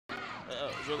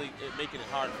really making it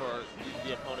hard for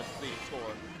the opponent's leading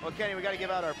scorer. Well, Kenny, we got to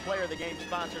give out our player of the game,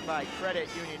 sponsored by Credit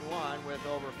Union One, with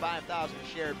over 5,000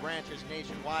 shared branches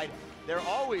nationwide. They're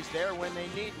always there when you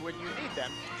need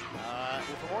them.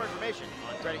 For more information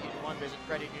on Credit Union One, visit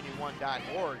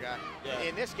creditunion1.org.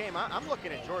 In this game, I'm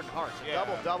looking at Jordan Hartz,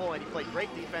 double-double, and he played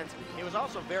great defense. He was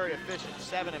also very efficient,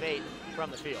 7 of 8 from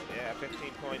the field. Yeah,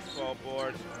 15 points, 12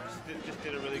 boards. Just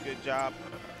did a really good job.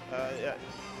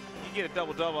 You get a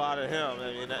double-double out of him,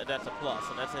 I mean, that's a plus,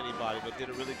 and that's anybody, but did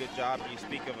a really good job. And you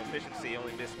speak of efficiency,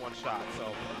 only missed 1 shot,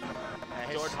 so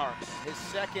Jordan Hartz. His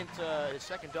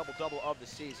second double-double of the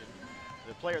season.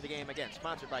 The player of the game, again,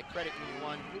 sponsored by Credit Union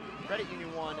One,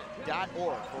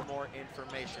 creditunion1.org for more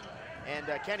information. And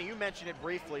Kenny, you mentioned it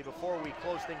briefly before we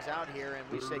close things out here and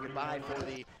we say goodbye for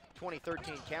the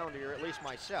 2013 calendar year, at least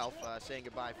myself saying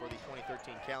goodbye for the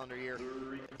 2013 calendar year.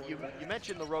 You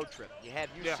mentioned the road trip. You had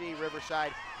UC,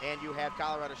 Riverside, and you have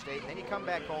Colorado State, and then you come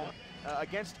back home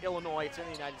against Illinois. It's in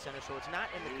the United Center, so it's not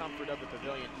in the comfort of the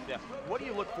pavilion. What do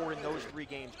you look for in those 3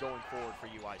 games going forward for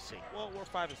UIC? Well, we're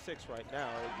 5-6 right now.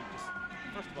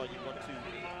 First of all, you want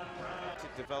to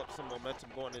develop some momentum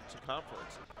going into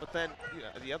conference, but then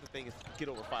the other thing is get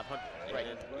over 500. Right.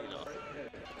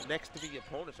 And next to the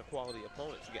opponents are quality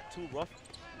opponents. You got 2 rough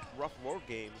road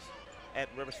games at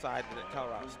Riverside and at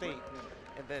Colorado State,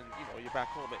 and then you're back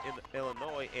home at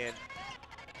Illinois. And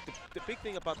the big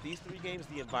thing about these 3 games,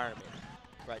 the environment.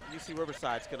 Right, UC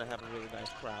Riverside's going to have a really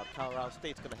nice crowd. Colorado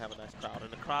State's going to have a nice crowd,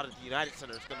 and the crowd at the United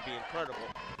Center is going to be incredible.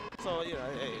 So if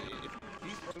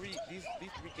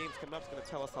these three games come up, it's going to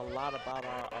tell us a lot about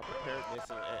our preparedness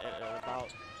and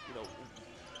about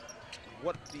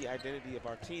what the identity of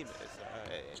our team is.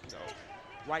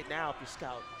 Right now, if you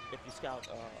scout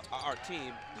our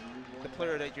team, the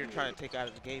player that you're trying to take out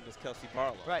of the game is Kelsey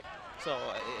Barlow. Right. So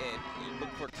you look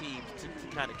for teams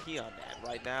to kind of key on that.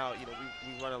 Right now,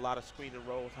 we run a lot of screen and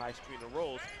rolls, high screen and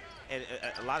rolls, and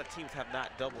a lot of teams have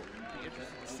not doubled. It'd be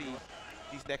interesting to see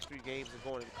these next 3 games and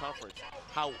going into conference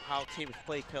how teams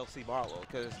play Kelsey Barlow.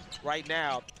 Because right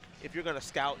now, if you're going to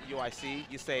scout UIC,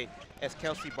 you say as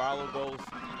Kelsey Barlow goes,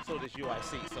 so does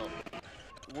UIC. So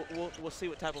we'll see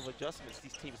what type of adjustments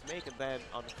these teams make, and then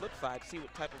on the flip side, see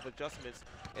what type of adjustments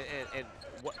and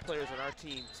what players on our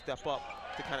team step up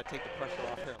to kind of take the pressure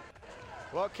off him.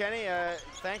 Well, Kenny,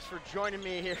 thanks for joining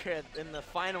me here in the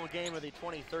final game of the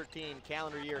 2013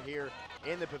 calendar year here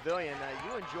in the pavilion.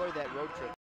 You enjoyed that road trip.